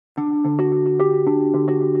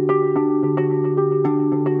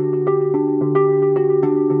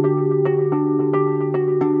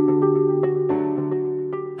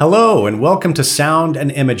Hello, and welcome to Sound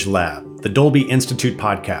and Image Lab, the Dolby Institute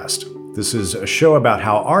podcast. This is a show about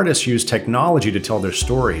how artists use technology to tell their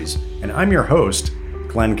stories, and I'm your host,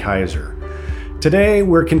 Glenn Kaiser. Today,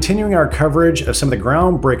 we're continuing our coverage of some of the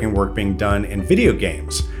groundbreaking work being done in video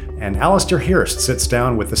games, and Alistair Hirst sits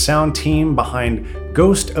down with the sound team behind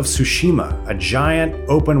Ghost of Tsushima, a giant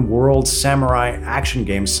open-world samurai action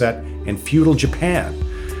game set in feudal Japan.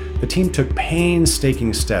 The team took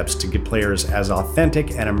painstaking steps to give players as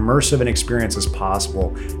authentic and immersive an experience as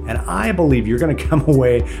possible, and I believe you're going to come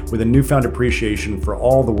away with a newfound appreciation for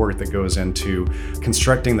all the work that goes into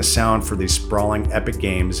constructing the sound for these sprawling epic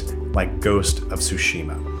games like Ghost of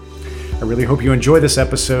Tsushima. I really hope you enjoy this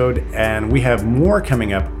episode, and we have more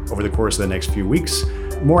coming up over the course of the next few weeks,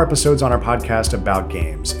 more episodes on our podcast about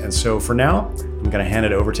games. And so for now, I'm going to hand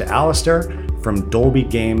it over to Alistair from Dolby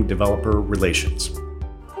Game Developer Relations.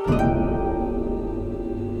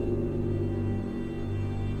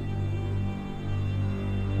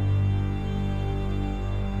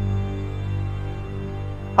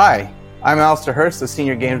 Hi, I'm Alistair Hirst, the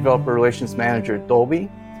Senior Game Developer Relations Manager at Dolby.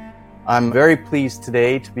 I'm very pleased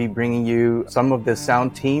today to be bringing you some of the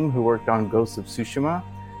sound team who worked on Ghost of Tsushima,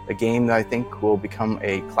 a game that I think will become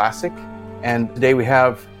a classic. And today we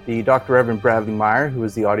have the Dr. Reverend Bradley Meyer, who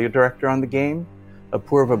is the audio director on the game,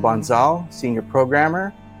 Apurva Bansal, Senior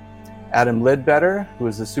Programmer, Adam Ledbetter, who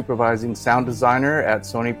is the supervising sound designer at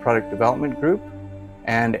Sony Product Development Group,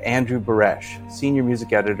 and Andrew Baresh, Senior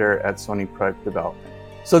Music Editor at Sony Product Development.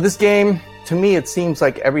 So this game, to me, it seems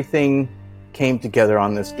like everything came together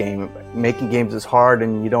on this game. Making games is hard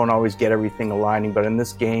and you don't always get everything aligning, but in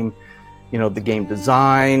this game, you know, the game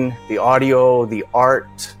design, the audio, the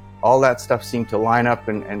art, all that stuff seemed to line up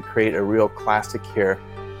and create a real classic here.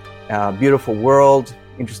 Beautiful world,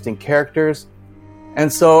 interesting characters.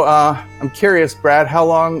 And so I'm curious, Brad, how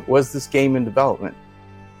long was this game in development?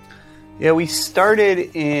 Yeah, we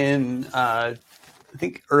started in, I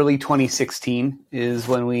think, early 2016 is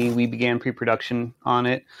when we began pre-production on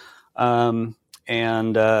it. So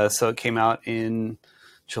it came out in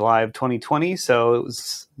July of 2020. So it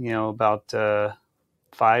was, about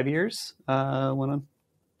 5 years went on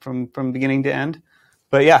from beginning to end.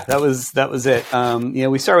 But yeah, that was it.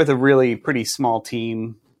 We started with a really pretty small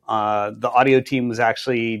team. The audio team was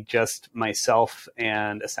actually just myself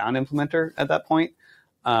and a sound implementer at that point.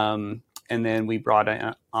 And then we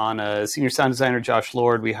brought on a senior sound designer, Josh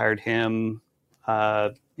Lord. We hired him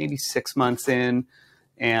maybe 6 months in.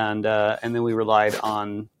 And then we relied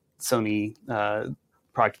on Sony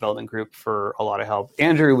Product Development Group for a lot of help.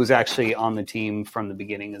 Andrew was actually on the team from the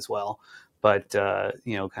beginning as well. But,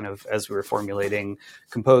 kind of as we were formulating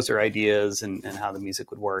composer ideas and how the music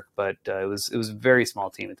would work. But it was a very small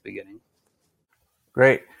team at the beginning.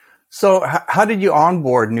 Great. So how did you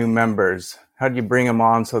onboard new members? How did you bring them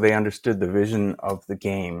on so they understood the vision of the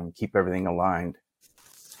game and keep everything aligned?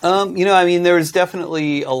 There was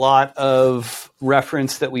definitely a lot of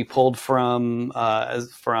reference that we pulled from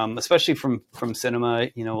especially from cinema.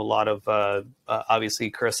 A lot of obviously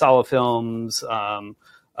Kurosawa films.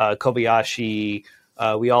 Kobayashi.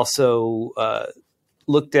 We also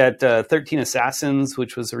looked at 13 Assassins,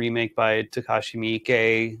 which was a remake by Takashi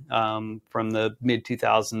Miike from the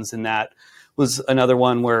mid-2000s. And that was another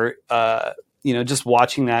one where, just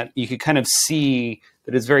watching that, you could kind of see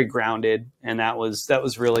that it's very grounded. And that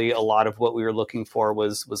was really a lot of what we were looking for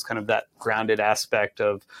was kind of that grounded aspect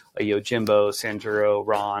of a Yojimbo, Sanjuro,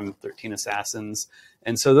 Ron, 13 Assassins.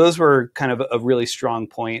 And so those were kind of a really strong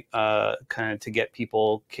point kind of to get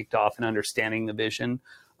people kicked off and understanding the vision.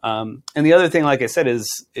 And the other thing, like I said,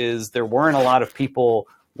 is there weren't a lot of people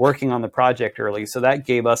working on the project early. So that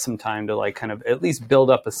gave us some time to like kind of at least build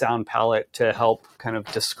up a sound palette to help kind of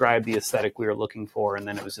describe the aesthetic we were looking for. And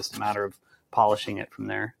then it was just a matter of polishing it from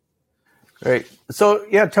there. Great. So,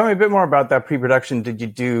 yeah, tell me a bit more about that pre-production. Did you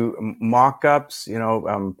do mock-ups,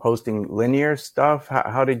 posting linear stuff?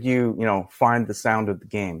 How did you, find the sound of the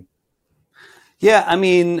game? Yeah,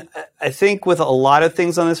 I think with a lot of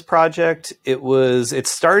things on this project, it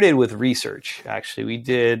started with research, actually. We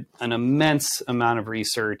did an immense amount of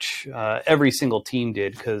research. Every single team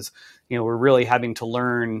did, because, we're really having to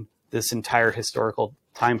learn this entire historical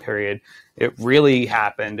time period. It really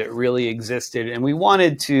happened. It really existed. And we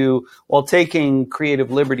wanted to, while taking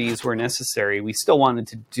creative liberties where necessary, we still wanted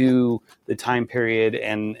to do the time period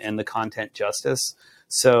and the content justice.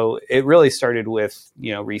 So it really started with,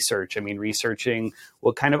 research. Researching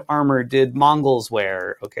what kind of armor did Mongols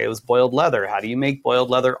wear? Okay, it was boiled leather. How do you make boiled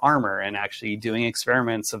leather armor? And actually doing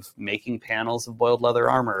experiments of making panels of boiled leather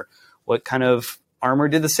armor. What kind of armor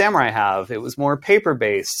did the samurai have? It was more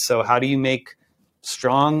paper-based. So how do you make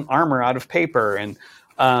strong armor out of paper? And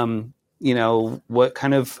what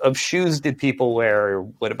kind of shoes did people wear?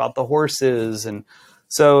 What about the horses? And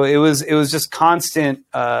so it was just constant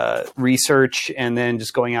research, and then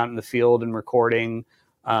just going out in the field and recording.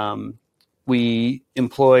 We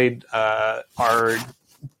employed our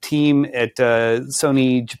team at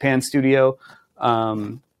Sony Japan Studio.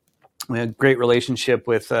 We had a great relationship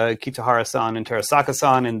with Kitahara-san and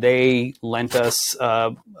Terasaka-san, and they lent us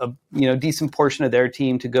a decent portion of their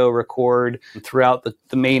team to go record throughout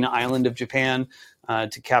the main island of Japan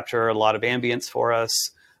to capture a lot of ambience for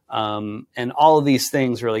us. And all of these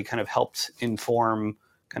things really kind of helped inform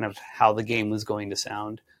kind of how the game was going to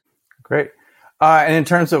sound. Great. And in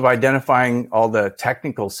terms of identifying all the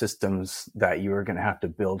technical systems that you were going to have to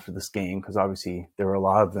build for this game, because obviously there were a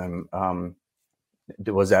lot of them,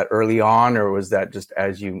 was that early on, or was that just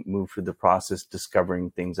as you moved through the process, discovering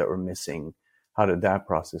things that were missing? How did that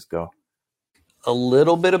process go? A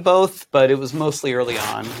little bit of both, but it was mostly early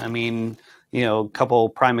on. I mean, a couple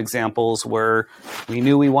prime examples were we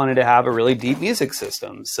knew we wanted to have a really deep music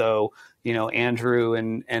system. So, Andrew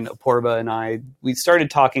and Apoorva and I, we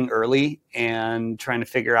started talking early and trying to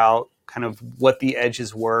figure out kind of what the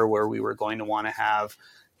edges were where we were going to want to have,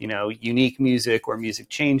 unique music or music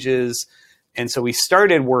changes. And so we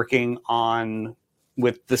started working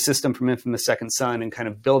with the system from Infamous Second Son and kind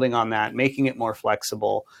of building on that, making it more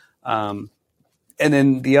flexible. And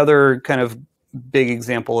then the other kind of big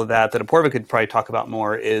example of that Apoorva could probably talk about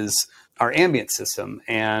more is our ambient system.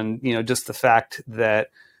 And, just the fact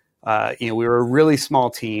that, we were a really small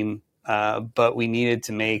team, but we needed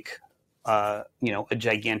to make, a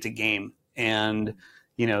gigantic game. And,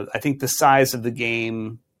 I think the size of the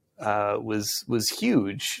game was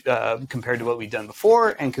huge compared to what we'd done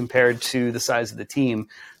before and compared to the size of the team.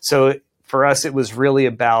 So for us, it was really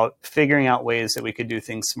about figuring out ways that we could do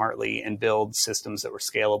things smartly and build systems that were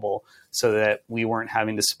scalable so that we weren't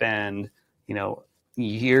having to spend,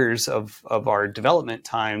 years of our development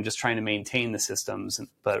time just trying to maintain the systems,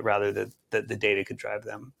 but rather that the data could drive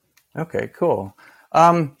them. Okay, cool.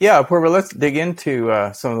 Apoorva, let's dig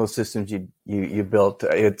into some of those systems you built.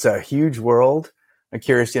 It's a huge world. I'm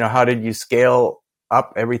curious, how did you scale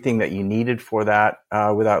up everything that you needed for that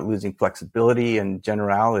without losing flexibility and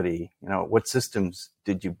generality? What systems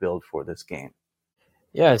did you build for this game?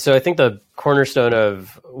 Yeah, so I think the cornerstone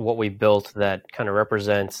of what we built that kind of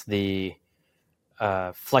represents the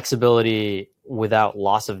flexibility without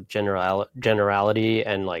loss of generality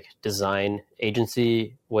and like design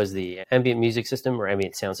agency was the ambient music system or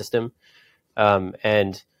ambient sound system.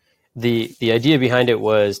 And the idea behind it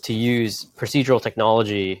was to use procedural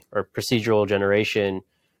technology or procedural generation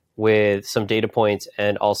with some data points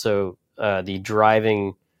and also the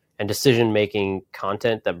driving and decision-making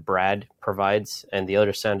content that Brad provides and the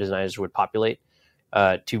other sound designers would populate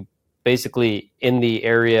to basically, in the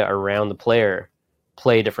area around the player,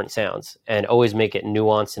 play different sounds and always make it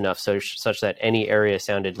nuanced enough such that any area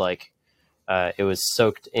sounded like it was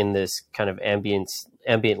soaked in this kind of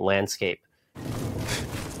ambient landscape.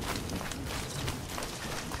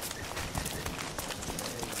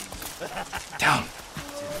 Down.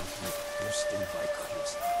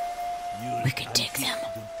 We can take them.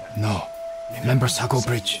 No. Remember Sago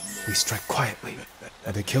Bridge? We strike quietly,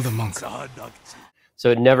 or they kill the monk. So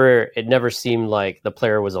it never seemed like the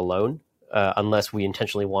player was alone, unless we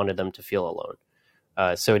intentionally wanted them to feel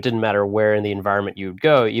alone. So it didn't matter where in the environment you would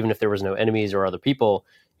go, even if there was no enemies or other people,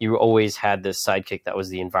 you always had this sidekick that was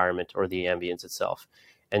the environment or the ambience itself.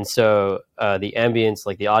 And so the ambience,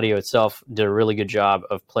 like the audio itself, did a really good job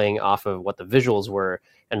of playing off of what the visuals were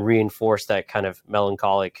and reinforced that kind of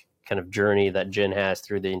melancholic kind of journey that Jin has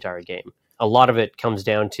through the entire game. A lot of it comes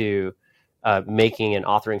down to making an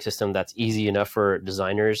authoring system that's easy enough for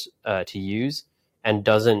designers to use and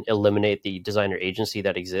doesn't eliminate the designer agency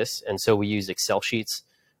that exists. And so we use Excel sheets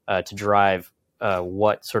to drive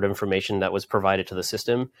what sort of information that was provided to the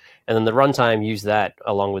system. And then the runtime used that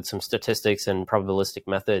along with some statistics and probabilistic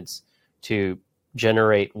methods to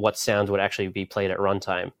generate what sounds would actually be played at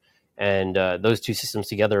runtime. And those two systems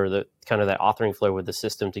together, the kind of that authoring flow with the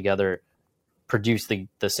system together, produce the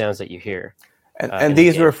sounds that you hear. And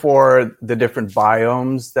these were for the different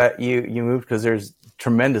biomes that you moved, because there's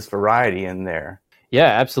tremendous variety in there. Yeah,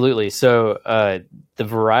 absolutely. So the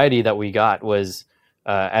variety that we got was,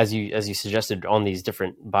 as you suggested, on these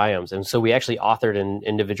different biomes. And so we actually authored an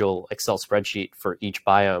individual Excel spreadsheet for each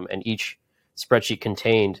biome, and each spreadsheet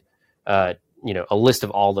contained a list of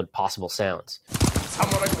all the possible sounds.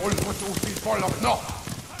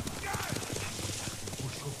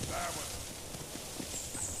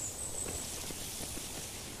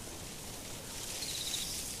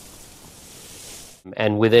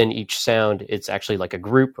 And within each sound, it's actually like a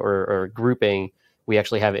group or a grouping. We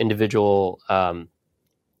actually have individual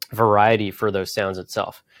variety for those sounds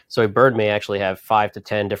itself. So a bird may actually have 5 to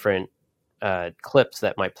 10 different clips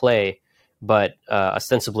that might play, but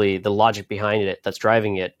ostensibly the logic behind it that's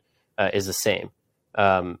driving it is the same.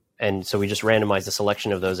 And so we just randomize the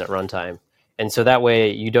selection of those at runtime. And so that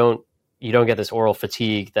way you don't get this oral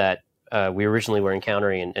fatigue that we originally were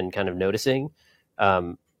encountering and kind of noticing.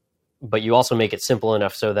 But you also make it simple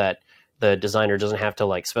enough so that the designer doesn't have to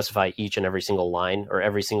like specify each and every single line or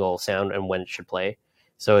every single sound and when it should play.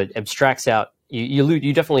 So it abstracts out.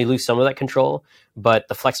 You definitely lose some of that control, but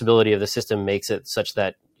the flexibility of the system makes it such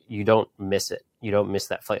that you don't miss it. You don't miss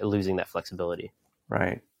that losing that flexibility.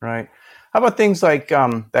 Right. How about things like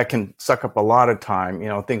that can suck up a lot of time? You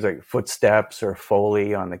know, things like footsteps or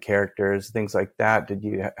Foley on the characters, things like that. Did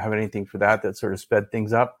you have anything for that sort of sped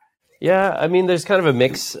things up? Yeah, I mean, there's kind of a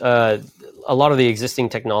mix. A lot of the existing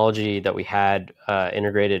technology that we had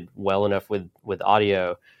integrated well enough with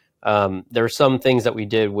audio. There were some things that we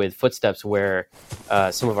did with footsteps where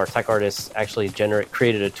some of our tech artists actually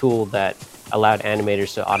created a tool that allowed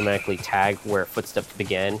animators to automatically tag where footsteps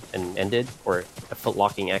began and ended, or a foot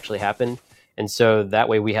locking actually happened. And so that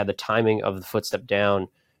way we had the timing of the footstep down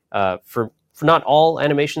for not all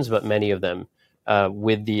animations, but many of them,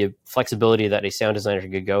 with the flexibility that a sound designer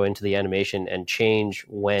could go into the animation and change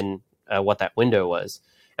when what that window was.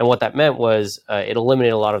 And what that meant was it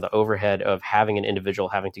eliminated a lot of the overhead of having an individual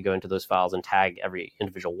having to go into those files and tag every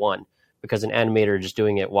individual one, because an animator just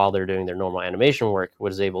doing it while they're doing their normal animation work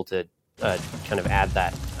was able to kind of add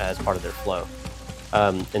that as part of their flow.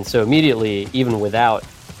 And so immediately, even without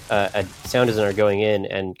a sound designer going in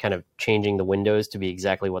and kind of changing the windows to be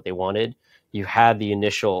exactly what they wanted, you had the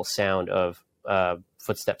initial sound of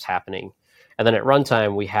footsteps happening. And then at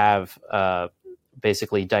runtime, we have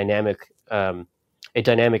basically a dynamic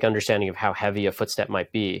understanding of how heavy a footstep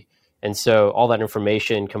might be. And so all that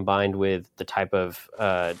information combined with the type of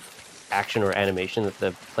action or animation that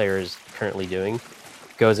the player is currently doing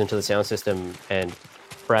goes into the sound system, and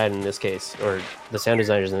Brad in this case, or the sound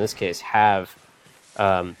designers in this case, have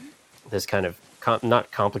this kind of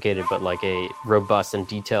not complicated, but like a robust and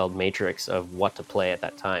detailed matrix of what to play at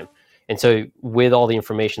that time. And so with all the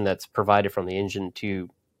information that's provided from the engine to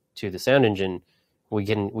the sound engine, we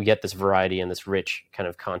get this variety and this rich kind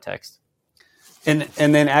of context. And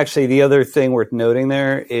then actually the other thing worth noting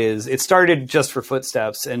there is it started just for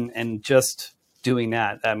footsteps, and just doing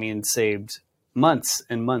that, I mean, saved months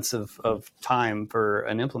and months of time for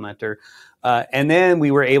an implementer. And then we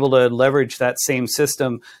were able to leverage that same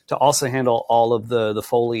system to also handle all of the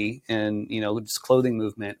Foley and, just clothing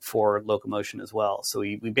movement for locomotion as well. So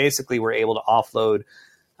we basically were able to offload,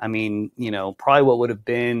 probably what would have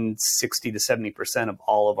been 60 to 70% of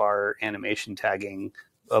all of our animation tagging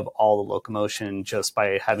of all the locomotion just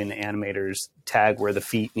by having the animators tag where the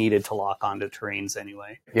feet needed to lock onto terrains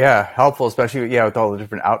anyway. Yeah, helpful, especially with all the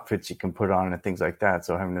different outfits you can put on and things like that.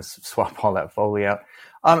 So having to swap all that Foley out.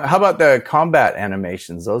 How about the combat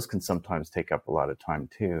animations? Those can sometimes take up a lot of time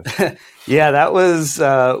too. Yeah, that was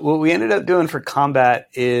what we ended up doing for combat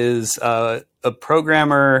is a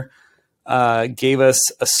programmer gave us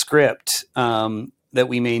a script that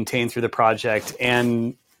we maintained through the project.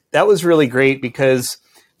 And that was really great because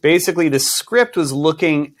basically the script was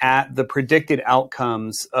looking at the predicted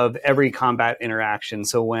outcomes of every combat interaction.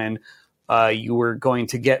 So when you were going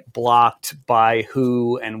to get blocked by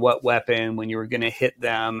who and what weapon, when you were going to hit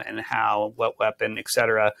them and how, what weapon,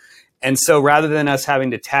 etc. And so rather than us having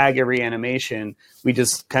to tag every animation, we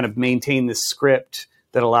just kind of maintained this script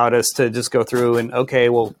that allowed us to just go through and, okay,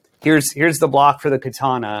 well, here's the block for the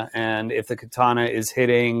katana. And if the katana is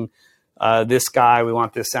hitting this guy, we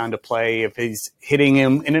want this sound to play. If he's hitting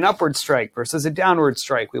him in an upward strike versus a downward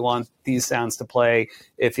strike, we want these sounds to play.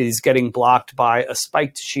 If he's getting blocked by a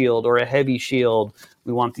spiked shield or a heavy shield,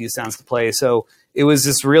 we want these sounds to play. So it was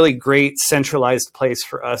this really great centralized place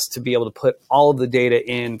for us to be able to put all of the data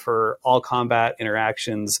in for all combat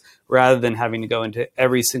interactions rather than having to go into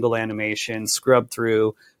every single animation, scrub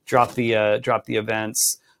through, drop the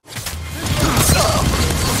events.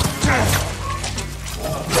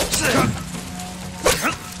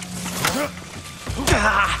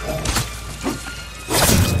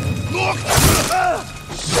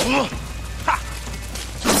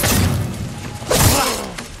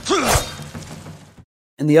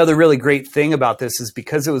 And the other really great thing about this is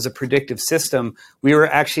because it was a predictive system, we were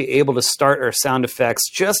actually able to start our sound effects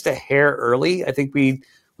just a hair early. I think we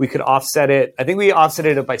could offset it. I think we offset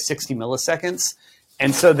it by 60 milliseconds.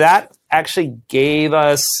 And so that actually gave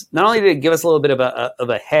us, not only did it give us a little bit of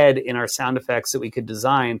a head in our sound effects that we could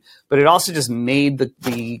design, but it also just made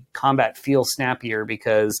the combat feel snappier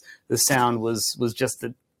because the sound was just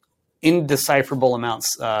the indecipherable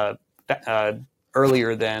amounts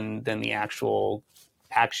earlier than the actual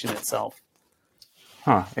action itself.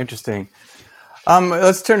 Huh, interesting.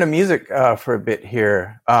 Let's turn to music for a bit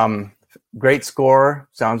here. Great score,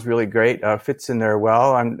 sounds really great, fits in there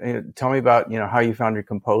well. Tell me about how you found your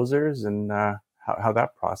composers and how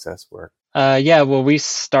that process worked. Yeah, well, we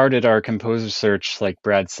started our composer search, like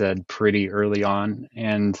Brad said, pretty early on,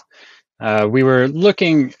 and we were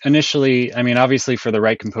looking initially, obviously for the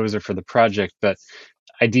right composer for the project, but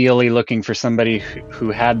ideally looking for somebody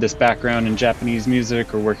who had this background in Japanese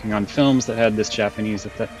music or working on films that had this Japanese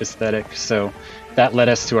aesthetic. So that led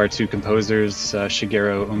us to our two composers,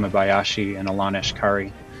 Shigeru Umebayashi and Alon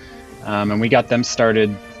Eshkari. And we got them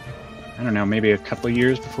started, I don't know, maybe a couple of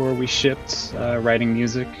years before we shipped, writing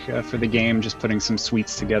music for the game, just putting some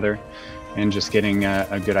suites together and just getting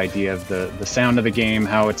a good idea of the sound of the game,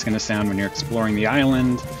 how it's going to sound when you're exploring the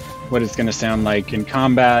island, what it's going to sound like in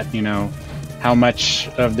combat, how much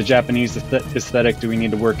of the Japanese aesthetic do we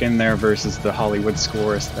need to work in there versus the Hollywood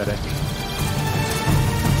score aesthetic.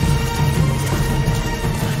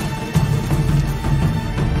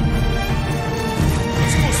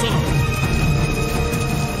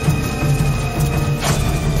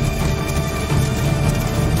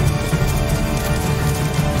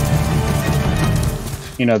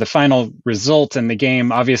 The final result in the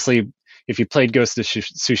game, obviously, if you played Ghost of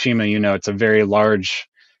Tsushima, it's a very large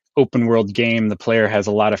open world game. The player has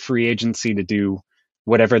a lot of free agency to do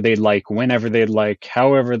whatever they'd like, whenever they'd like,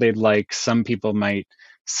 however they'd like. Some people might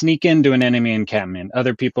sneak into an enemy encampment.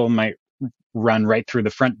 Other people might run right through the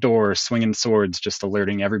front door, swinging swords, just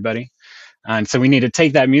alerting everybody. And so we need to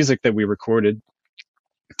take that music that we recorded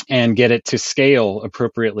and get it to scale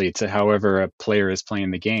appropriately to however a player is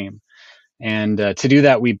playing the game. And to do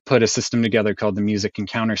that, we put a system together called the Music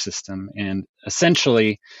Encounter System. And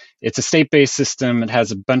essentially, it's a state-based system. It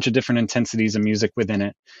has a bunch of different intensities of music within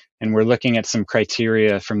it. And we're looking at some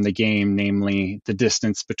criteria from the game, namely the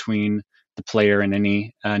distance between the player and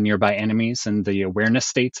any nearby enemies and the awareness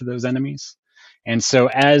states of those enemies. And so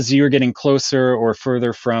as you're getting closer or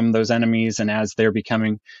further from those enemies, and as they're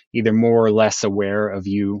becoming either more or less aware of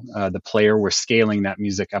you, the player, we're scaling that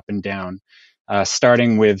music up and down.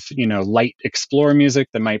 Starting with, light explore music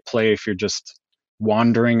that might play if you're just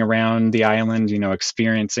wandering around the island,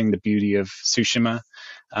 experiencing the beauty of Tsushima.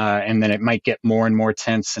 And then it might get more and more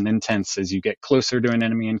tense and intense as you get closer to an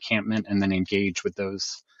enemy encampment and then engage with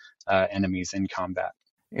those enemies in combat.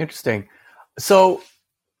 Interesting. So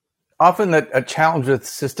often a challenge with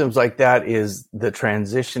systems like that is the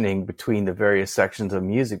transitioning between the various sections of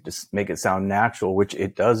music to make it sound natural, which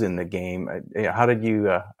it does in the game. How did you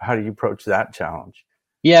approach that challenge?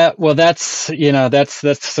 Yeah, well, that's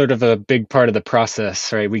sort of a big part of the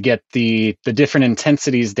process, right? We get the different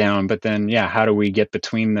intensities down, but then, how do we get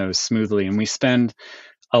between those smoothly? And we spend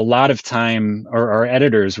a lot of time, or our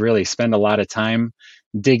editors really spend a lot of time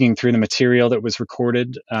digging through the material that was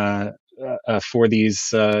recorded for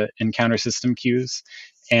these encounter system cues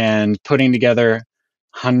and putting together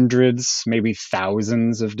hundreds, maybe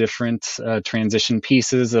thousands of different transition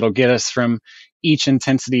pieces that'll get us from each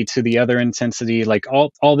intensity to the other intensity, like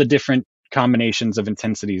all the different combinations of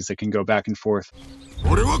intensities that can go back and forth.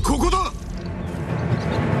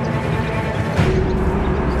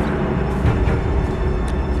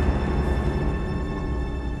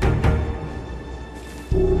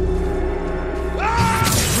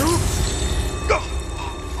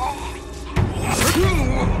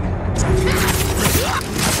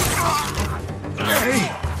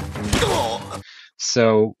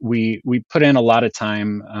 So we put in a lot of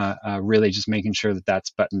time really just making sure that that's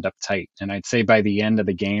buttoned up tight. And I'd say by the end of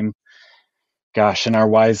the game, in our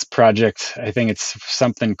WISE project, I think it's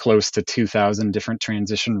something close to 2,000 different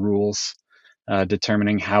transition rules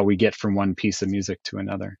determining how we get from one piece of music to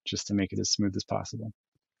another, just to make it as smooth as possible.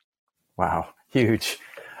 Wow, huge.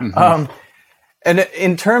 Mm-hmm. And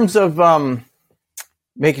in terms of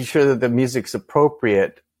making sure that the music's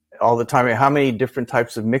appropriate all the time, how many different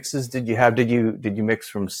types of mixes did you have? Did you mix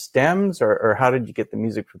from stems, or how did you get the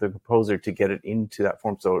music for the composer to get it into that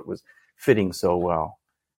form so it was fitting so well?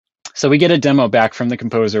 So we get a demo back from the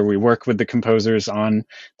composer. We work with the composers on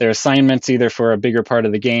their assignments, either for a bigger part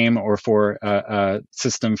of the game or for a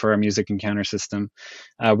system, for our music encounter system.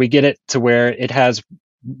 We get it to where it has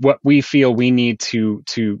what we feel we need to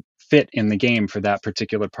fit in the game for that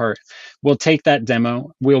particular part. We'll take that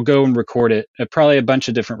demo, we'll go and record it, probably a bunch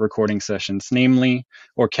of different recording sessions, namely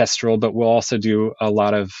orchestral, but we'll also do a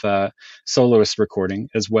lot of soloist recording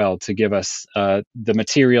as well to give us the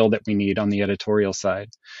material that we need on the editorial side.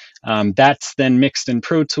 That's then mixed in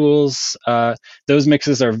Pro Tools. Those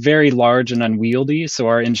mixes are very large and unwieldy, so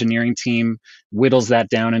our engineering team whittles that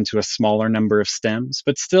down into a smaller number of stems,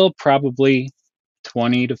 but still probably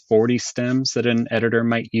 20 to 40 stems that an editor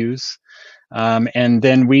might use. And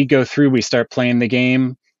then we go through, we start playing the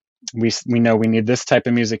game. We know we need this type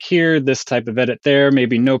of music here, this type of edit there,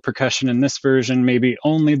 maybe no percussion in this version, maybe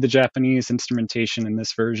only the Japanese instrumentation in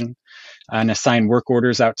this version, and assign work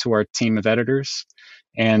orders out to our team of editors.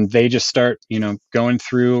 And they just start, going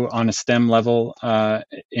through on a stem level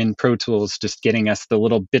in Pro Tools, just getting us the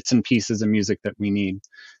little bits and pieces of music that we need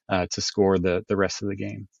to score the rest of the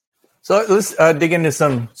game. So let's dig into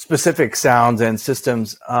some specific sounds and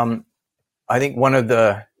systems. I think one of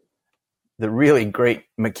the really great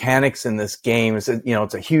mechanics in this game is that,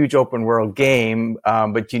 it's a huge open world game,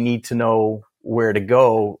 but you need to know where to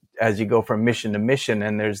go as you go from mission to mission.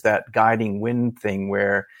 And there's that guiding wind thing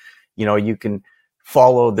where, you can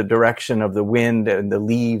follow the direction of the wind and the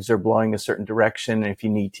leaves are blowing a certain direction. And if you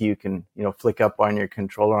need to, you can, flick up on your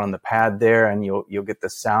controller on the pad there and you'll get the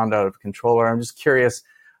sound out of the controller. I'm just curious,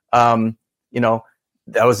 that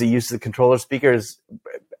was the use of the controller speakers.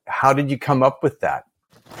 How did you come up with that?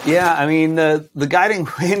 Yeah, I mean, the guiding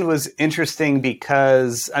wind was interesting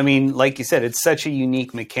because, like you said, it's such a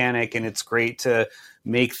unique mechanic and it's great to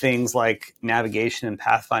make things like navigation and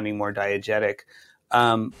pathfinding more diegetic.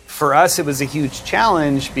 For us, it was a huge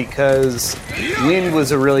challenge because wind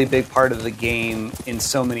was a really big part of the game in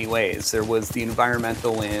so many ways. There was the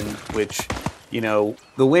environmental wind, which,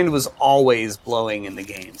 the wind was always blowing in the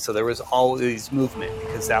game. So there was always movement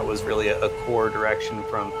because that was really a core direction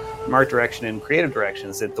from art direction and creative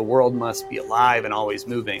directions, that the world must be alive and always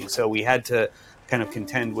moving. So we had to kind of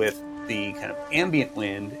contend with the kind of ambient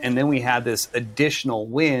wind. And then we had this additional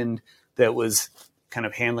wind that was kind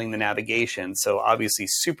of handling the navigation. So obviously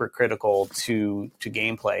super critical to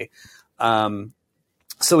gameplay.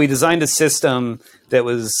 So we designed a system that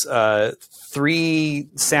was 3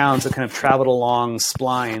 sounds that kind of traveled along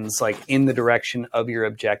splines, like in the direction of your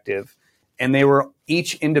objective. And they were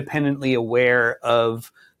each independently aware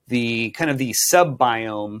of the kind of the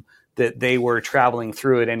sub-biome that they were traveling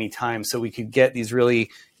through at any time. So we could get these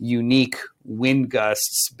really unique wind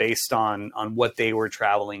gusts based on what they were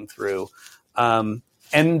traveling through. And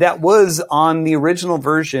that was on the original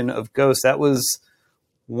version of Ghost. That was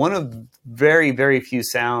one of very, very few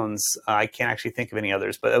sounds. I can't actually think of any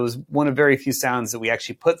others, but it was one of very few sounds that we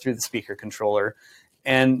actually put through the speaker controller.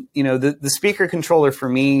 And, the speaker controller for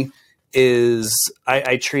me is,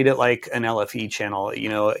 I treat it like an LFE channel.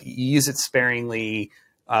 You use it sparingly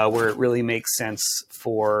where it really makes sense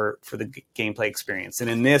for the gameplay experience. And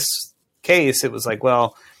in this case, it was like,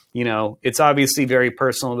 well, it's obviously very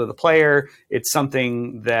personal to the player. It's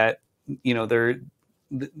something that,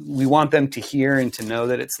 we want them to hear and to know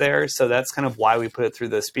that it's there. So that's kind of why we put it through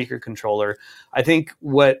the speaker controller. I think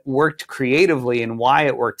what worked creatively and why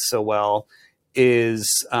it worked so well is,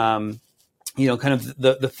 kind of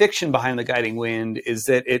the fiction behind the guiding wind is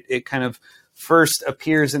that it kind of first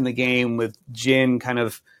appears in the game with Jin kind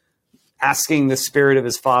of asking the spirit of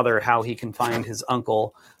his father how he can find his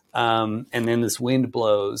uncle. And then this wind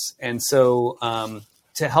blows. And so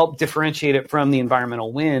to help differentiate it from the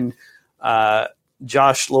environmental wind,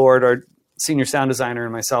 Josh Lord, our senior sound designer,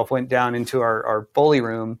 and myself went down into our Foley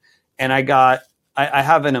room, and I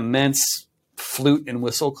have an immense flute and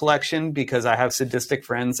whistle collection because I have sadistic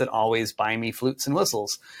friends that always buy me flutes and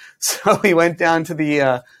whistles. So we went down to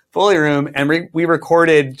the Foley room and we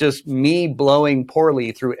recorded just me blowing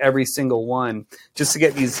poorly through every single one just to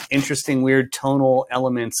get these interesting, weird tonal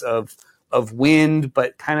elements of wind,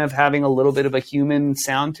 but kind of having a little bit of a human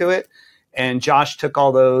sound to it. And Josh took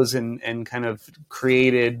all those and kind of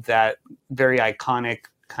created that very iconic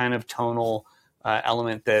kind of tonal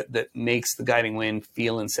element that makes the guiding wind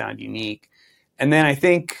feel and sound unique. And then I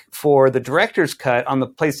think for the director's cut on the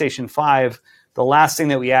PlayStation 5, the last thing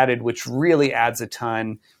that we added, which really adds a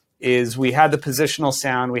ton, is we had the positional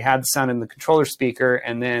sound, we had the sound in the controller speaker,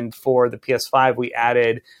 and then for the PS5, we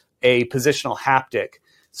added a positional haptic.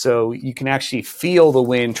 So you can actually feel the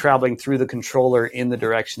wind traveling through the controller in the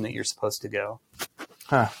direction that you're supposed to go.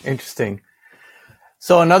 Huh, interesting.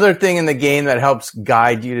 So another thing in the game that helps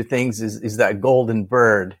guide you to things is that golden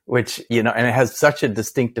bird, which, and it has such a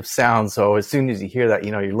distinctive sound. So as soon as you hear that,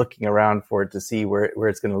 you're looking around for it to see where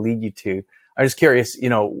it's going to lead you to. I'm just curious,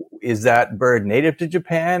 is that bird native to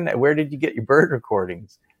Japan? Where did you get your bird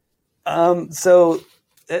recordings? So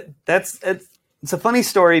it's a funny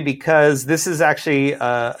story because this is actually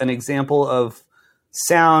an example of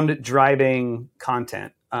sound driving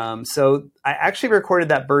content. So I actually recorded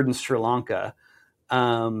that bird in Sri Lanka,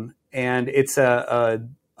 and it's a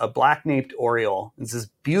black-naped oriole. It's this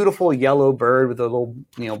beautiful yellow bird with a little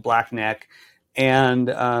black neck. And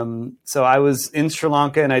so I was in Sri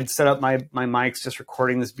Lanka and I'd set up my mics just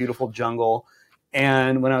recording this beautiful jungle.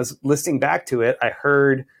 And when I was listening back to it, I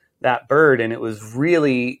heard that bird, and it was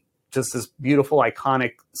really just this beautiful,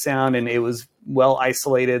 iconic sound, and it was well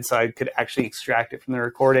isolated, so I could actually extract it from the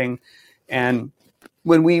recording. And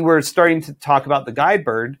when we were starting to talk about the guide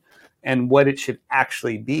bird and what it should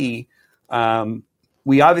actually be,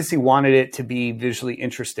 we obviously wanted it to be visually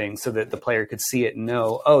interesting so that the player could see it and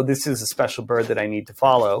know, oh, this is a special bird that I need to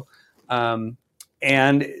follow. And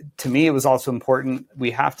to me, it was also important.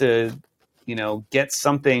 We have to, get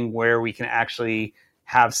something where we can actually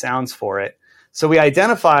have sounds for it. So we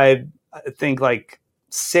identified, I think, like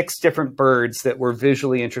 6 different birds that were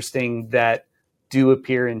visually interesting that do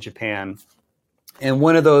appear in Japan. And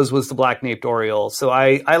one of those was the black-naped oriole. So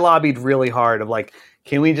I lobbied really hard of like,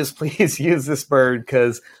 can we just please use this bird?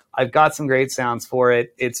 Because I've got some great sounds for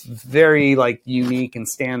it. It's very unique and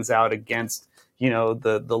stands out against,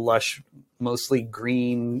 the lush, mostly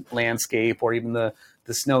green landscape or even the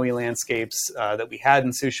snowy landscapes that we had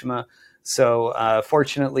in Tsushima. So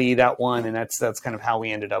fortunately that won, and that's kind of how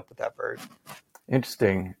we ended up with that bird.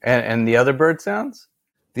 Interesting. And the other bird sounds?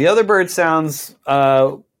 The other bird sounds,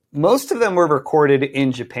 most of them were recorded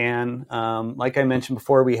in Japan. Like I mentioned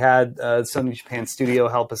before, we had Sony Japan Studio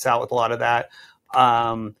help us out with a lot of that.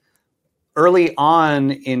 Early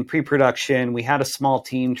on in pre-production, we had a small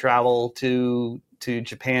team travel to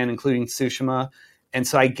Japan, including Tsushima. And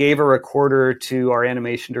so I gave a recorder to our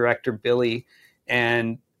animation director, Billy,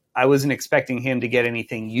 and I wasn't expecting him to get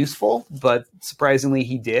anything useful, but surprisingly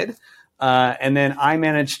he did. And then I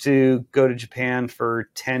managed to go to Japan for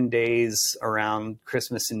 10 days around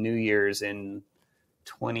Christmas and New Year's in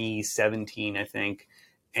 2017, I think.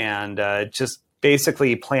 And just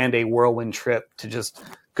basically planned a whirlwind trip to just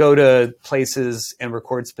go to places and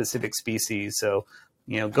record specific species. So,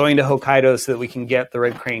 going to Hokkaido so that we can get the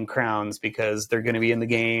red crane crowns because they're going to be in the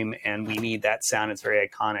game and we need that sound. It's very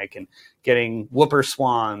iconic. And getting whooper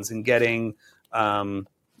swans and getting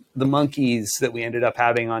the monkeys that we ended up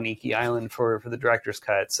having on Iki Island for the director's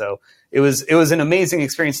cut. So it was an amazing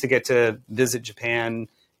experience to get to visit Japan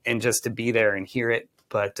and just to be there and hear it.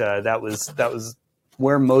 But that was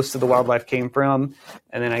where most of the wildlife came from.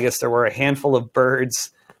 And then I guess there were a handful of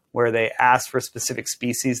birds where they asked for specific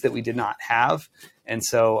species that we did not have. And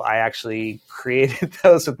so I actually created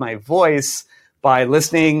those with my voice by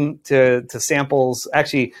listening to samples,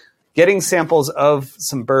 actually getting samples of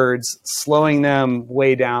some birds, slowing them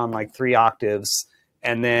way down like 3 octaves,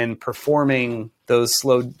 and then performing those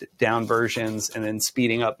slowed down versions and then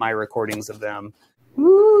speeding up my recordings of them.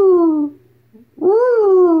 Woo!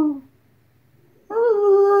 Woo!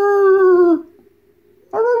 Woo!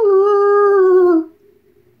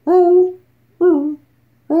 Woo! Woo! Woo!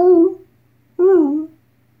 Woo! Woo!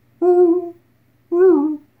 Woo!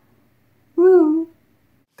 Woo! Woo!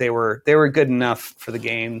 They were good enough for the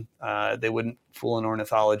game. They wouldn't fool an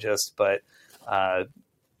ornithologist, but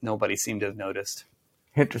nobody seemed to have noticed.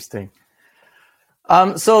 Interesting.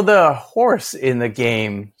 So the horse in the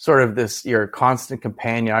game, sort of your constant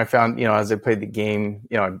companion. I found, as I played the game,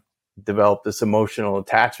 I developed this emotional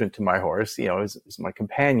attachment to my horse. It's my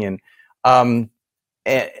companion. And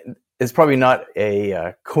it's probably not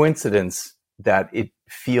a coincidence that it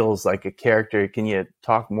feels like a character. Can you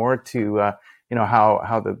talk more to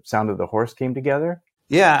how the sound of the horse came together?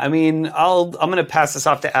 Yeah, I mean, I'm going to pass this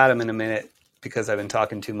off to Adam in a minute because I've been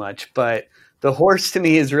talking too much. But the horse to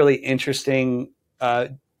me is really interesting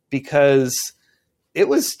because it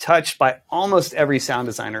was touched by almost every sound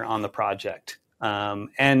designer on the project.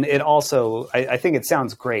 And it also, I think it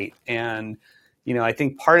sounds great. And, I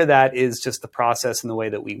think part of that is just the process and the way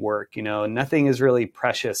that we work. Nothing is really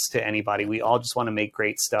precious to anybody. We all just want to make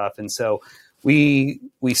great stuff. And so we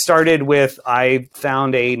started with, I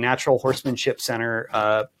found a natural horsemanship center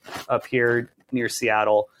up here near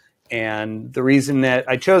Seattle. And the reason that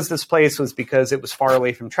I chose this place was because it was far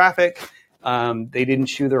away from traffic. They didn't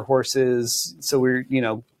shoe their horses. So we're,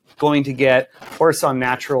 going to get horse on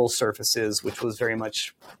natural surfaces, which was very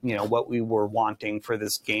much, what we were wanting for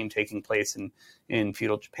this game taking place in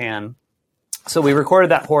feudal Japan. So we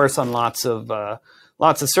recorded that horse on lots of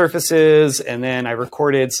surfaces, and then I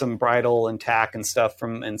recorded some bridle and tack and stuff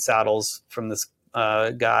and saddles from this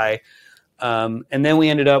guy. And then we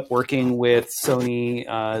ended up working with Sony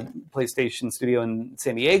PlayStation Studio in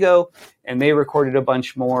San Diego, and they recorded a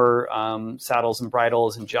bunch more saddles and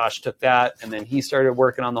bridles, and Josh took that, and then he started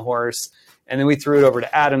working on the horse, and then we threw it over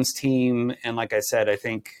to Adam's team, and like I said, I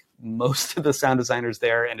think most of the sound designers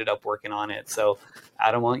there ended up working on it. So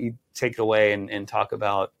Adam, why don't you take it away and talk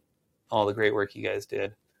about all the great work you guys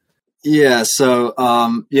did? Yeah, so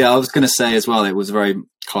I was going to say as well, it was a very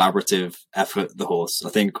collaborative effort, the horse. I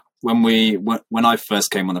think when I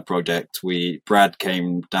first came on the project, Brad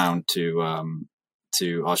came down to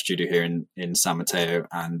our studio here in San Mateo,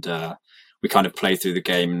 and we kind of played through the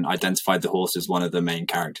game and identified the horse as one of the main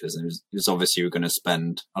characters. And it was obviously we were going to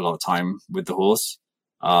spend a lot of time with the horse.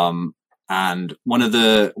 And one of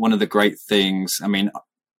the great things, I mean,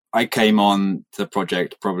 I came on the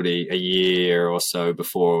project probably a year or so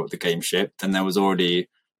before the game shipped, and there was already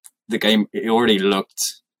it already looked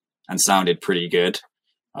and sounded pretty good.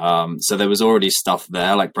 So there was already stuff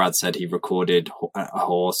there. Like Brad said, he recorded a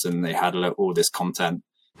horse and they had all this content.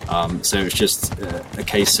 So it was just a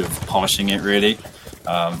case of polishing it, really.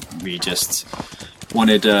 We just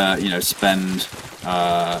wanted to, spend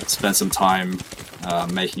some time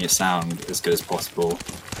making it sound as good as possible.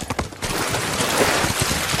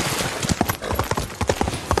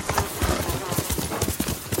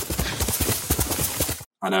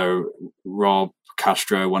 I know Rob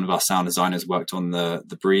Castro, one of our sound designers, worked on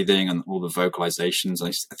the breathing and all the vocalizations.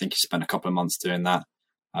 I think he spent a couple of months doing that.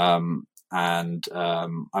 And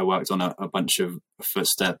I worked on a bunch of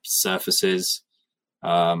footstep surfaces,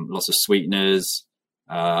 lots of sweeteners.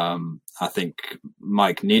 I think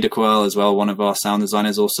Mike Niederquell as well, one of our sound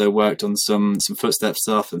designers, also worked on some footstep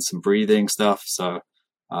stuff and some breathing stuff. So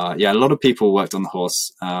a lot of people worked on the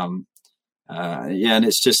horse. And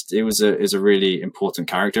it was a really important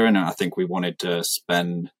character, and I think we wanted to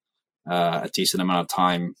spend a decent amount of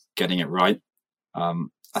time getting it right.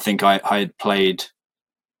 I think I had played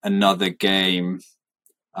another game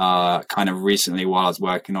kind of recently while I was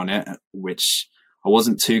working on it, which I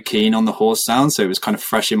wasn't too keen on the horse sound, so it was kind of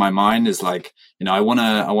fresh in my mind. Is like, I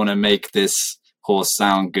want to make this horse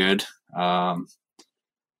sound good. So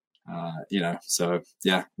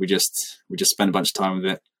yeah, we just spent a bunch of time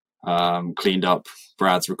with it. Cleaned up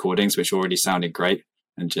Brad's recordings, which already sounded great,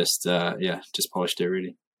 and just polished it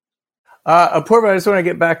really. Apoorva, I just want to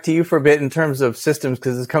get back to you for a bit in terms of systems,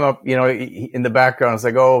 because it's come up, in the background. It's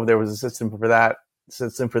like, oh, there was a system for that,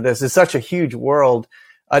 system for this. It's such a huge world.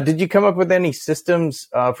 Did you come up with any systems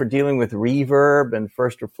for dealing with reverb and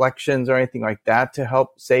first reflections or anything like that to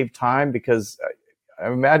help save time? Because I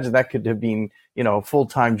imagine that could have been, a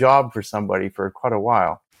full-time job for somebody for quite a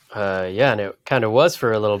while. And it kind of was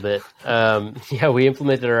for a little bit. We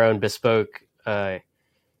implemented our own bespoke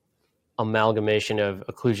amalgamation of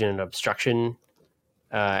occlusion and obstruction,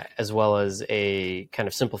 as well as a kind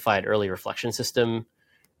of simplified early reflection system.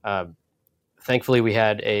 Thankfully, we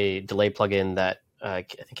had a delay plugin that I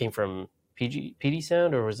think came from PD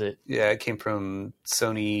Sound, or was it? Yeah, it came from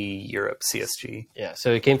Sony Europe CSG. Yeah,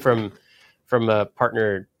 so it came from a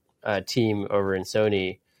partner team over in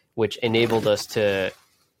Sony, which enabled us to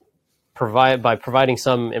providing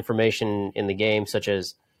some information in the game, such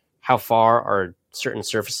as how far are certain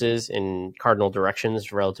surfaces in cardinal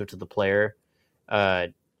directions relative to the player.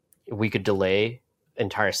 We could delay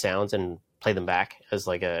entire sounds and play them back as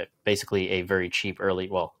basically a very cheap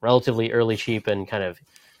relatively early cheap and kind of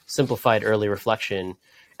simplified early reflection.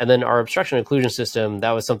 And then our obstruction occlusion system,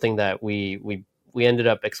 that was something that we ended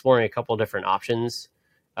up exploring a couple of different options.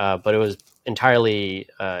 But it was entirely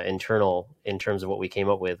internal in terms of what we came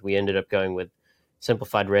up with. We ended up going with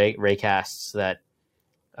simplified raycasts that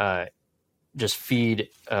just feed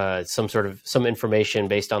some information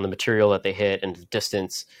based on the material that they hit and the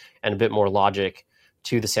distance and a bit more logic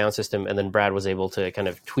to the sound system. And then Brad was able to kind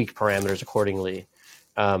of tweak parameters accordingly.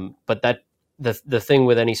 But the thing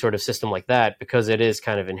with any sort of system like that, because it is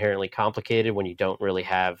kind of inherently complicated when you don't really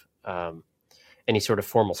have any sort of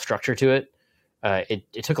formal structure to it,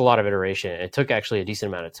 it took a lot of iteration. It took actually a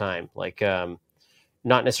decent amount of time,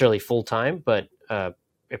 not necessarily full time, but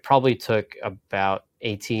it probably took about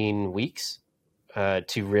 18 weeks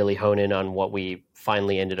to really hone in on what we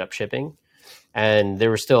finally ended up shipping. And there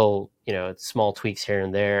were still, small tweaks here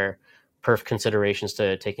and there, perf considerations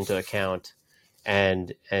to take into account,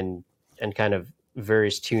 and kind of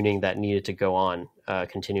various tuning that needed to go on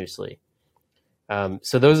continuously.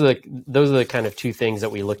 So those are the kind of two things that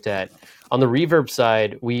we looked at. On the reverb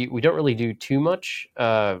side, we don't really do too much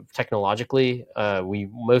technologically. We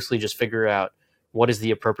mostly just figure out what is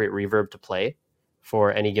the appropriate reverb to play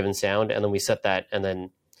for any given sound, and then we set that, and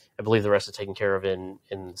then I believe the rest is taken care of in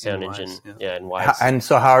the sound Wwise, engine. Yeah, in Wwise. And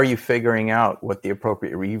so how are you figuring out what the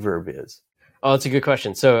appropriate reverb is? Oh, that's a good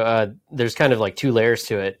question. So there's kind of like two layers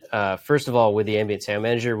to it. First of all, with the Ambient Sound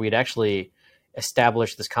Manager, we'd actually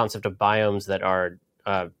established this concept of biomes that are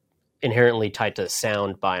inherently tied to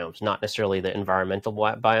sound biomes, not necessarily the environmental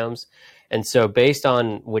biomes. And so based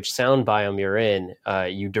on which sound biome you're in,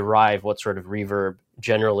 you derive what sort of reverb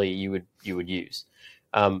generally you would use.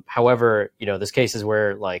 However, there's cases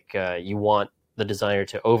where like you want the designer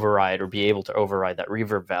to override or be able to override that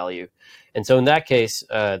reverb value. And so in that case,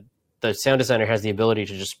 the sound designer has the ability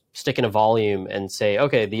to just stick in a volume and say,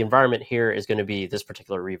 okay, the environment here is going to be this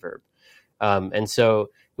particular reverb. And so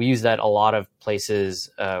we use that a lot of places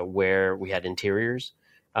where we had interiors,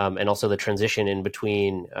 and also the transition in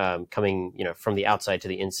between coming, from the outside to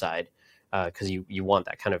the inside, because you want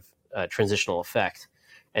that kind of transitional effect.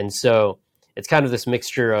 And so it's kind of this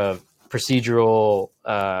mixture of procedural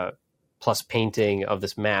plus painting of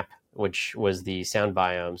this map, which was the sound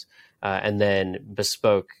biomes, and then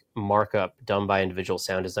bespoke markup done by individual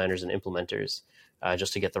sound designers and implementers,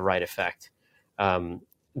 just to get the right effect.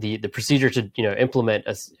 The procedure to implement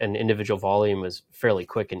an individual volume was fairly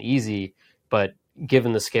quick and easy, but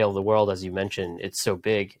given the scale of the world, as you mentioned, it's so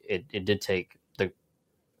big. It did take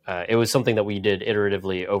it was something that we did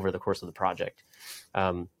iteratively over the course of the project.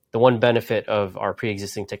 The one benefit of our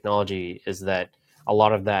pre-existing technology is that a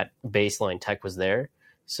lot of that baseline tech was there,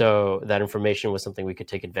 so that information was something we could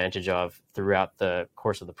take advantage of throughout the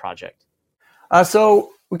course of the project.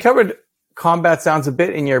 So we covered combat sounds a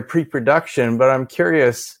bit in your pre-production, but I'm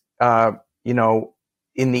curious, in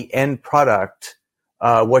the end product,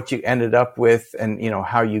 what you ended up with, and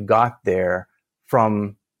how you got there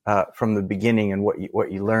from the beginning, and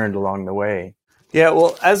what you learned along the way. Yeah,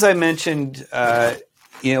 well, as I mentioned,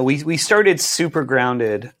 we started super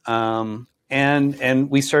grounded, and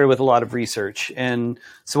we started with a lot of research. And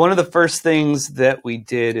so one of the first things that we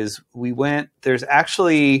did is there's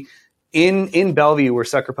actually in Bellevue, where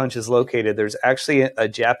Sucker Punch is located, there's actually a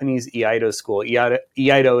Japanese Iaido school.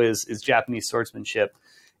 Iaido is Japanese swordsmanship.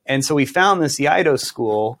 And so we found this Iaido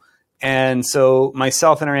school. And so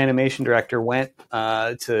myself and our animation director went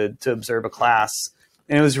to observe a class.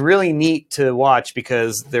 And it was really neat to watch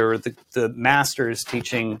because there were the masters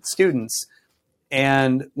teaching students.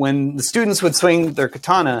 And when the students would swing their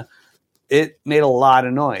katana, it made a lot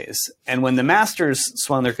of noise. And when the masters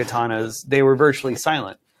swung their katanas, they were virtually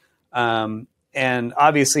silent. And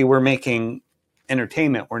obviously we're making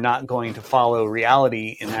entertainment. We're not going to follow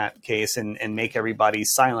reality in that case and make everybody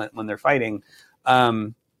silent when they're fighting.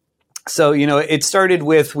 So, it started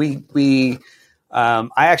with, I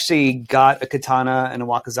actually got a katana and a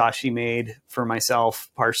wakizashi made for myself,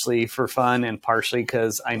 partially for fun and partially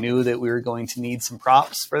because I knew that we were going to need some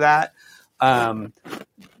props for that.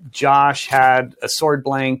 Josh had a sword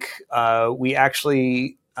blank. We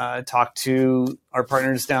actually talked to our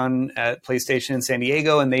partners down at PlayStation in San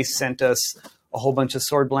Diego, and they sent us a whole bunch of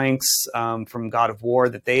sword blanks from God of War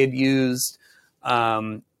that they had used.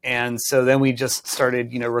 And so then we just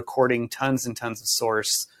started, recording tons and tons of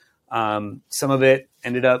source. Some of it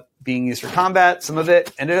ended up being used for combat. Some of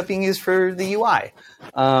it ended up being used for the UI.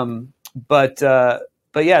 But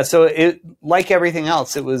yeah, so it, like everything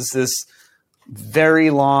else, it was this very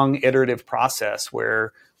long iterative process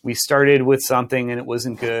where we started with something and it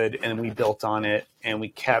wasn't good, and we built on it, and we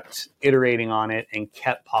kept iterating on it and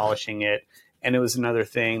kept polishing it. And it was another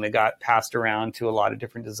thing that got passed around to a lot of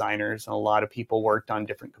different designers, and a lot of people worked on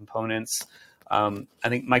different components. I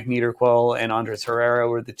think Mike Niederquell and Andres Herrera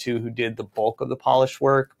were the two who did the bulk of the polish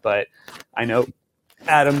work, but I know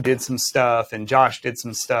Adam did some stuff and Josh did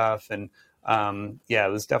some stuff. And yeah,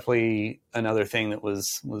 it was definitely another thing that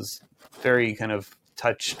was very kind of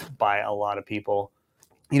touched by a lot of people.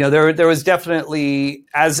 There was definitely,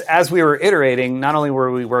 as we were iterating, not only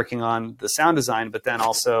were we working on the sound design, but then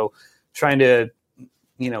also trying to,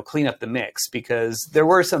 clean up the mix, because there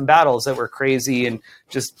were some battles that were crazy and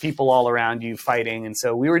just people all around you fighting. And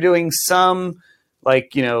so we were doing some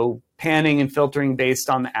panning and filtering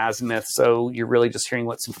based on the azimuth. So you're really just hearing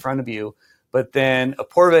what's in front of you. But then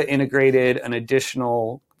Aporva integrated an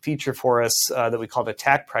additional feature for us that we called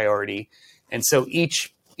attack priority. And so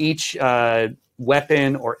each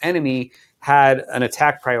weapon or enemy had an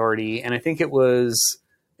attack priority. And I think it was,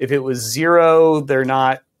 if it was 0, they're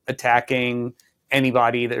not attacking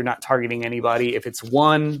anybody, they're not targeting anybody. If it's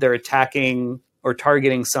 1, they're attacking or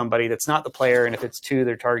targeting somebody that's not the player. And if it's 2,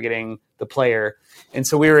 they're targeting the player. And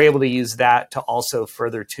so we were able to use that to also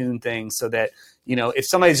further tune things so that, if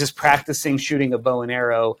somebody's just practicing shooting a bow and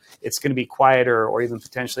arrow, it's going to be quieter or even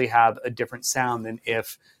potentially have a different sound than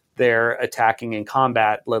if they're attacking in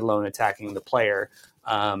combat, let alone attacking the player.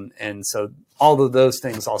 And so all of those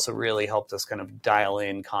things also really helped us kind of dial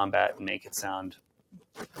in combat and make it sound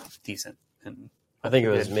decent. And I think it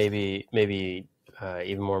was maybe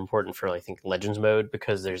even more important for, I think, Legends mode,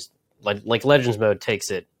 because there's like Legends mode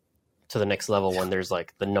takes it to the next level when there's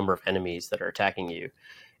like the number of enemies that are attacking you.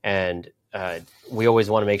 And we always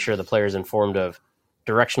want to make sure the player is informed of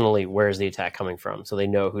directionally where's the attack coming from, so they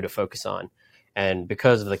know who to focus on. And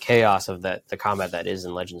because of the chaos of the combat that is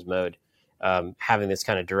in Legends mode, having this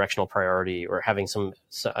kind of directional priority or having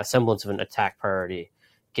a semblance of an attack priority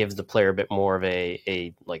gives the player a bit more of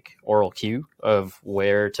a like oral cue of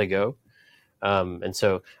where to go. And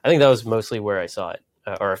so I think that was mostly where I saw it,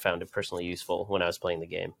 or I found it personally useful when I was playing the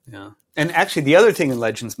game. Yeah. And actually the other thing in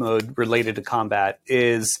Legends mode related to combat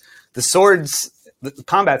is the swords. The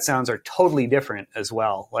combat sounds are totally different as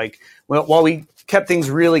well. Like, while we kept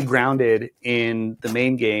things really grounded in the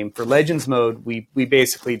main game, for Legends mode, we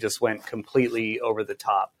basically just went completely over the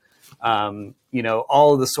top.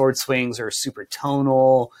 All of the sword swings are super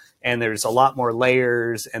tonal, and there's a lot more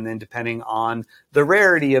layers. And then depending on the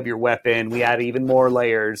rarity of your weapon, we add even more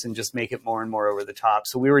layers and just make it more and more over the top.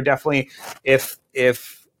 So we were definitely, if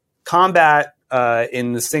combat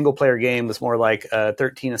in the single player game was more like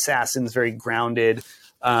 13 Assassins, very grounded.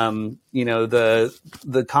 The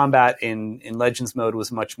combat in Legends mode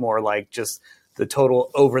was much more like just the total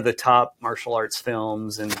over the top martial arts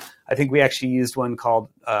films. And I think we actually used one called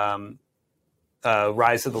Rise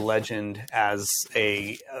of the Legend as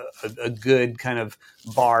a good kind of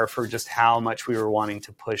bar for just how much we were wanting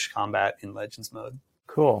to push combat in Legends mode.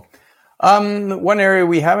 Cool. One area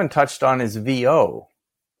we haven't touched on is VO.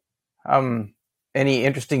 Any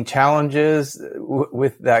interesting challenges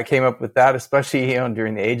with that came up with that, especially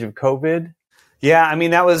during the age of COVID? Yeah, I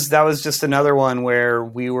mean that was just another one where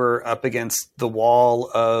we were up against the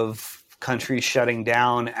wall of countries shutting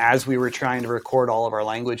down as we were trying to record all of our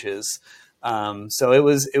languages. So it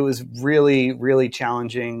was really, really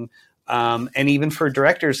challenging. And even for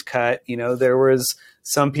director's cut, there was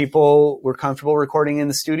some people were comfortable recording in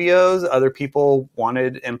the studios. Other people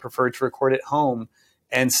wanted and preferred to record at home.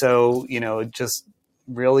 And so, just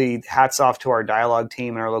really hats off to our dialogue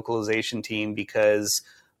team and our localization team, because,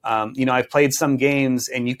 I've played some games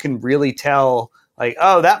and you can really tell, like,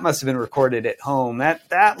 oh, that must have been recorded at home.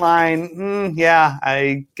 That line, yeah,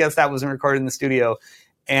 I guess that wasn't recorded in the studio.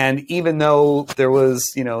 And even though there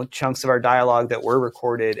was, chunks of our dialogue that were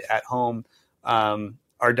recorded at home,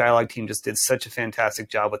 our dialogue team just did such a fantastic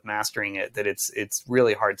job with mastering it that it's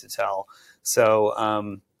really hard to tell.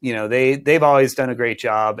 So, they've always done a great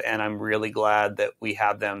job, and I'm really glad that we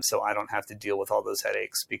have them so I don't have to deal with all those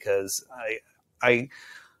headaches, because I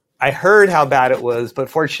heard how bad it was, but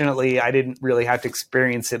fortunately I didn't really have to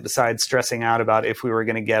experience it, besides stressing out about if we were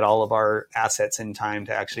going to get all of our assets in time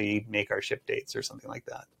to actually make our ship dates or something like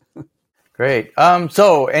that. Great.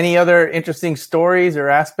 So any other interesting stories or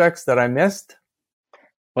aspects that I missed?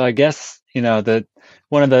 Well, I guess, that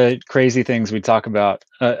one of the crazy things we talk about,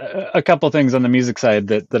 a couple things on the music side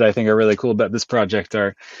that I think are really cool about this project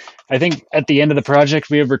are, I think at the end of the project,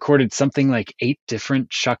 we have recorded something like 8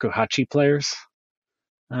 different shakuhachi players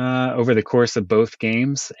over the course of both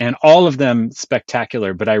games, and all of them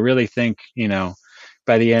spectacular. But I really think,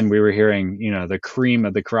 by the end, we were hearing, the cream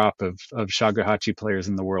of the crop of shakuhachi players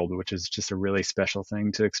in the world, which is just a really special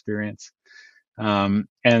thing to experience. And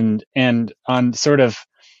on sort of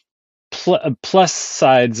plus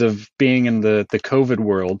sides of being in the COVID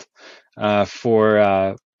world,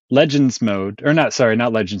 for Legends mode, or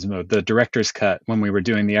not Legends mode, the director's cut, when we were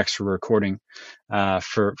doing the extra recording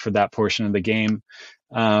for that portion of the game,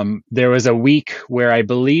 there was a week where I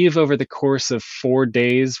believe over the course of 4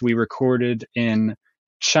 days we recorded in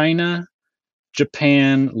China,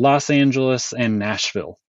 Japan, Los Angeles, and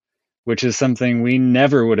Nashville, which is something we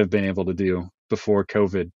never would have been able to do before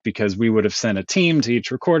COVID, because we would have sent a team to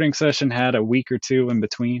each recording session, had a week or two in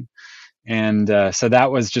between. And so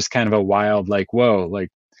that was just kind of a wild, like, whoa, like,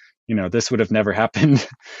 this would have never happened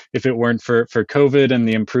if it weren't for COVID and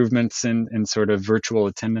the improvements in sort of virtual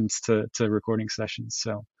attendance to recording sessions.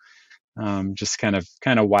 So just kind of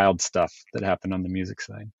wild stuff that happened on the music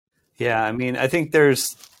side. Yeah, I mean, I think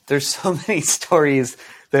there's so many stories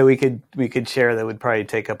that we could share that would probably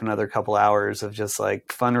take up another couple hours of just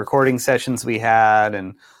like fun recording sessions we had,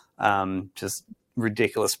 and just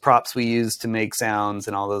ridiculous props we used to make sounds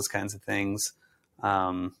and all those kinds of things.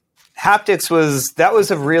 Haptics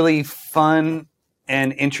was a really fun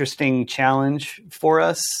and interesting challenge for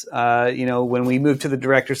us. When we moved to the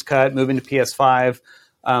director's cut, moving to PS5,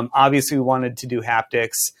 obviously we wanted to do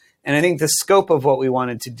haptics. And I think the scope of what we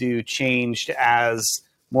wanted to do changed as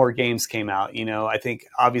more games came out. I think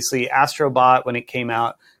obviously Astrobot, when it came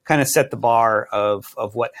out, kind of set the bar of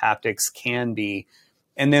what haptics can be.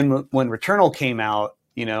 And then when Returnal came out,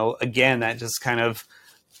 again, that just kind of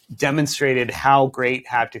demonstrated how great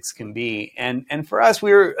haptics can be. And for us,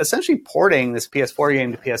 we were essentially porting this PS4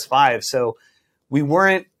 game to PS5. So we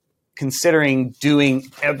weren't considering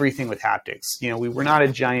doing everything with haptics. We were not a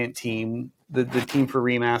giant team. The team for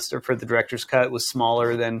remaster for the director's cut was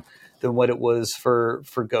smaller than what it was for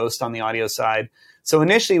Ghost on the audio side. So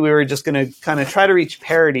initially we were just going to kind of try to reach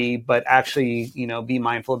parity, but actually, be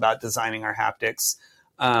mindful about designing our haptics.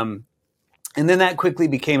 And then that quickly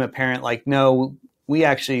became apparent, like, no, we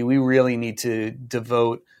really need to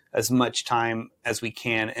devote as much time as we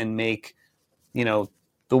can and make,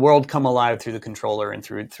 the world come alive through the controller and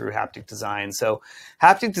through haptic design. So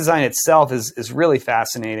haptic design itself is really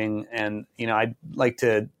fascinating. And, I'd like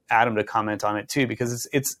Adam to comment on it too, because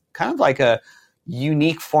it's kind of like a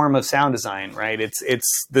unique form of sound design, right?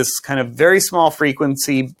 It's this kind of very small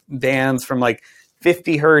frequency bands from like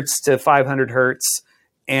 50 hertz to 500 hertz.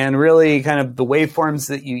 And really kind of the waveforms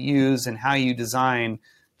that you use and how you design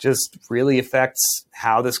just really affects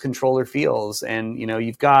how this controller feels. And,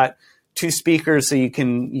 you've got 2 speakers, so you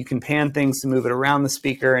can pan things to move it around the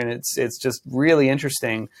speaker, and it's just really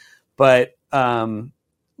interesting. But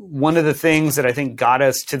one of the things that I think got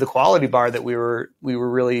us to the quality bar that we were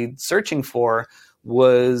really searching for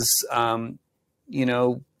was, not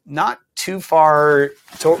too far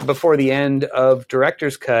before the end of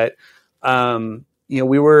Director's Cut.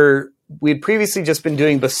 We had previously just been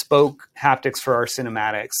doing bespoke haptics for our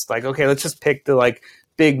cinematics. Like, okay, let's just pick the like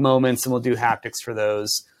big moments and we'll do haptics for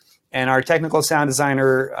those. And our technical sound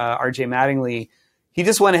designer, RJ Mattingly, he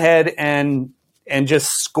just went ahead and just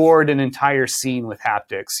scored an entire scene with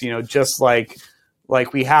haptics, just like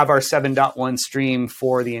we have our 7.1 stream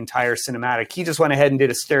for the entire cinematic. He just went ahead and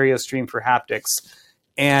did a stereo stream for haptics.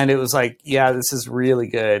 And it was like, yeah, this is really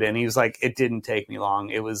good. And he was like, it didn't take me long.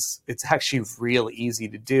 It's actually really easy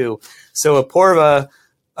to do. So Aporva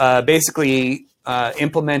basically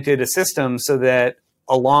implemented a system so that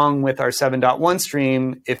along with our 7.1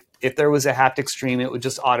 stream, if there was a haptic stream, it would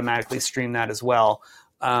just automatically stream that as well.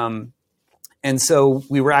 And so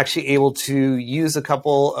we were actually able to use a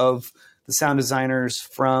couple of the sound designers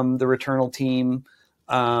from the Returnal team.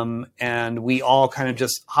 And we all kind of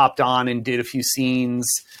just hopped on and did a few scenes,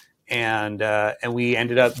 and we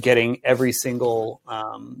ended up getting every single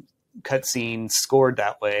cutscene scored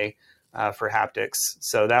that way for haptics.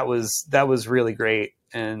 So that was really great.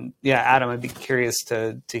 And yeah, Adam, I'd be curious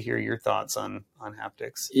to hear your thoughts on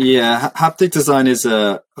haptics. Yeah, haptic design is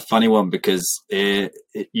a funny one because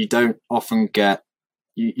you don't often get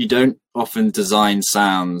you don't often design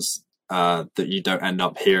sounds that you don't end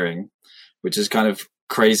up hearing, which is kind of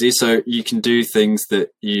crazy. So you can do things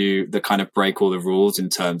that kind of break all the rules in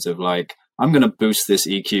terms of like, I'm going to boost this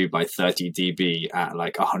EQ by 30 dB at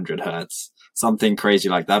like 100 hertz, something crazy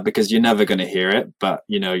like that, because you're never going to hear it, but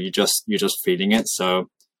you're just feeling it. So,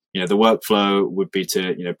 the workflow would be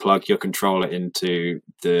to, plug your controller into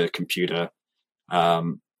the computer,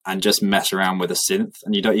 and just mess around with a synth,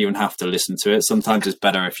 and you don't even have to listen to it. Sometimes it's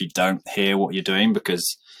better if you don't hear what you're doing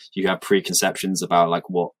because you have preconceptions about like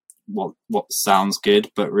what sounds good,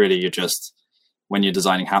 but really when you're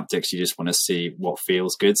designing haptics, you just want to see what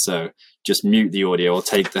feels good. So just mute the audio or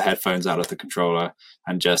take the headphones out of the controller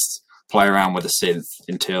and just play around with the synth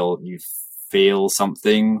until you feel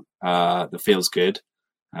something that feels good,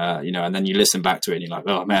 and then you listen back to it and you're like,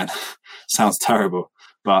 oh man, sounds terrible.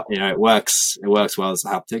 But it works well as a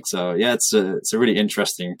haptic. So yeah, it's a really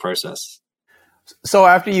interesting process. So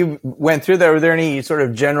after you went through that, were there any sort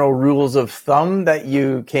of general rules of thumb that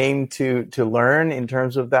you came to learn in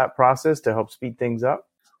terms of that process to help speed things up?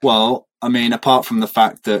 Well, I mean, apart from the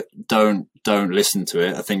fact that don't listen to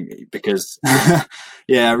it, I think because,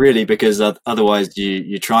 yeah, really, because otherwise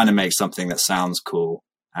you're trying to make something that sounds cool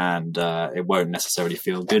and it won't necessarily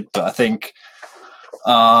feel good. But I think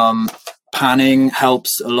panning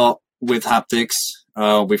helps a lot with haptics.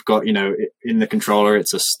 We've got, in the controller,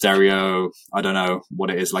 it's a stereo, I don't know what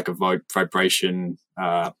it is, like a vibration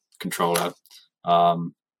controller.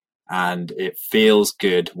 And it feels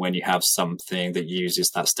good when you have something that uses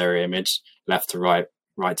that stereo image, left to right,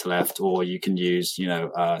 right to left, or you can use,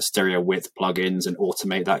 stereo width plugins and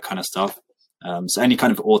automate that kind of stuff. So any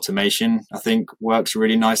kind of automation, I think, works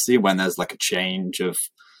really nicely when there's like a change of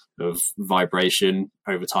vibration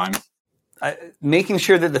over time. Making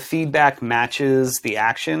sure that the feedback matches the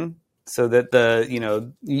action, so that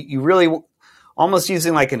you really almost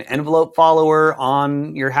using like an envelope follower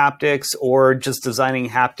on your haptics, or just designing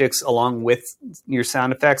haptics along with your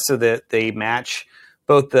sound effects so that they match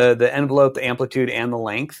both the envelope, the amplitude, and the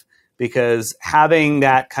length, because having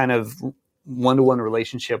that kind of one-to-one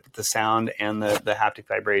relationship with the sound and the haptic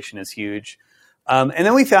vibration is huge. And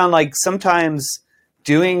then we found like sometimes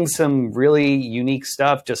doing some really unique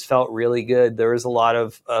stuff just felt really good. There was a lot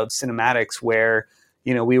of cinematics where,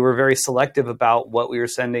 we were very selective about what we were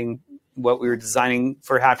designing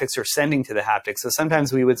for haptics or sending to the haptics. So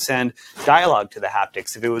sometimes we would send dialogue to the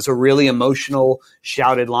haptics if it was a really emotional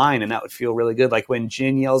shouted line, and that would feel really good. Like when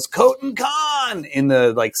Jin yells Khotin Khan in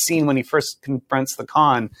the like scene when he first confronts the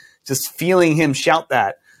Khan, just feeling him shout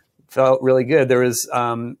that felt really good. There was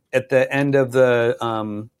at the end of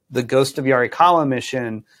the Ghost of Yarikawa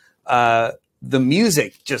mission, the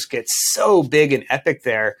music just gets so big and epic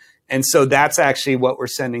there. And so that's actually what we're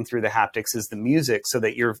sending through the haptics is the music, so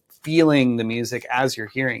that you're feeling the music as you're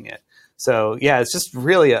hearing it. So yeah, it's just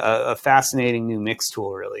really a fascinating new mix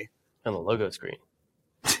tool, really. And the logo screen.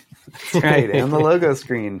 That's right, and the logo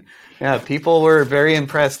screen. Yeah, people were very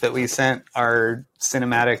impressed that we sent our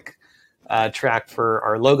cinematic track for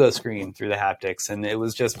our logo screen through the haptics. And it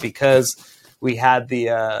was just because we had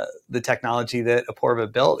the technology that Apoorva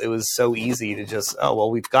built. It was so easy to just,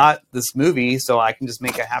 we've got this movie, so I can just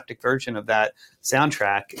make a haptic version of that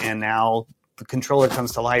soundtrack, and now the controller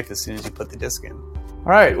comes to life as soon as you put the disc in. All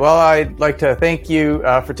right. Well, I'd like to thank you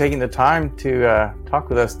for taking the time to talk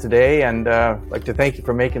with us today, and like to thank you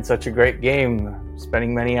for making such a great game,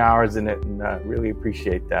 spending many hours in it, and really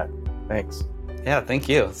appreciate that. Thanks. Yeah, thank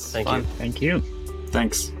you. Thank you. Thank you.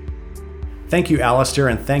 Thanks. Thank you, Alistair,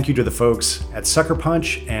 and thank you to the folks at Sucker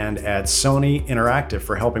Punch and at Sony Interactive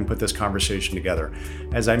for helping put this conversation together.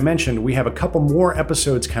 As I mentioned, we have a couple more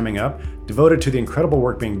episodes coming up devoted to the incredible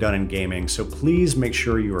work being done in gaming, so please make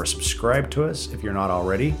sure you are subscribed to us if you're not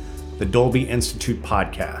already, the Dolby Institute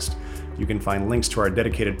podcast. You can find links to our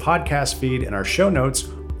dedicated podcast feed in our show notes,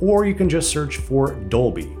 or you can just search for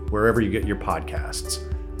Dolby wherever you get your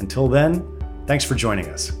podcasts. Until then, thanks for joining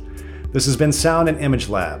us. This has been Sound and Image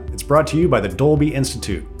Lab. It's brought to you by the Dolby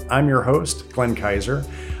Institute. I'm your host, Glenn Kaiser.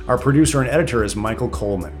 Our producer and editor is Michael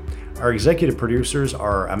Coleman. Our executive producers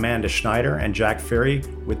are Amanda Schneider and Jack Ferry,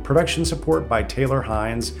 with production support by Taylor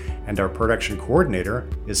Hines, and our production coordinator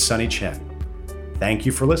is Sunny Chen. Thank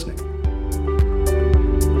you for listening.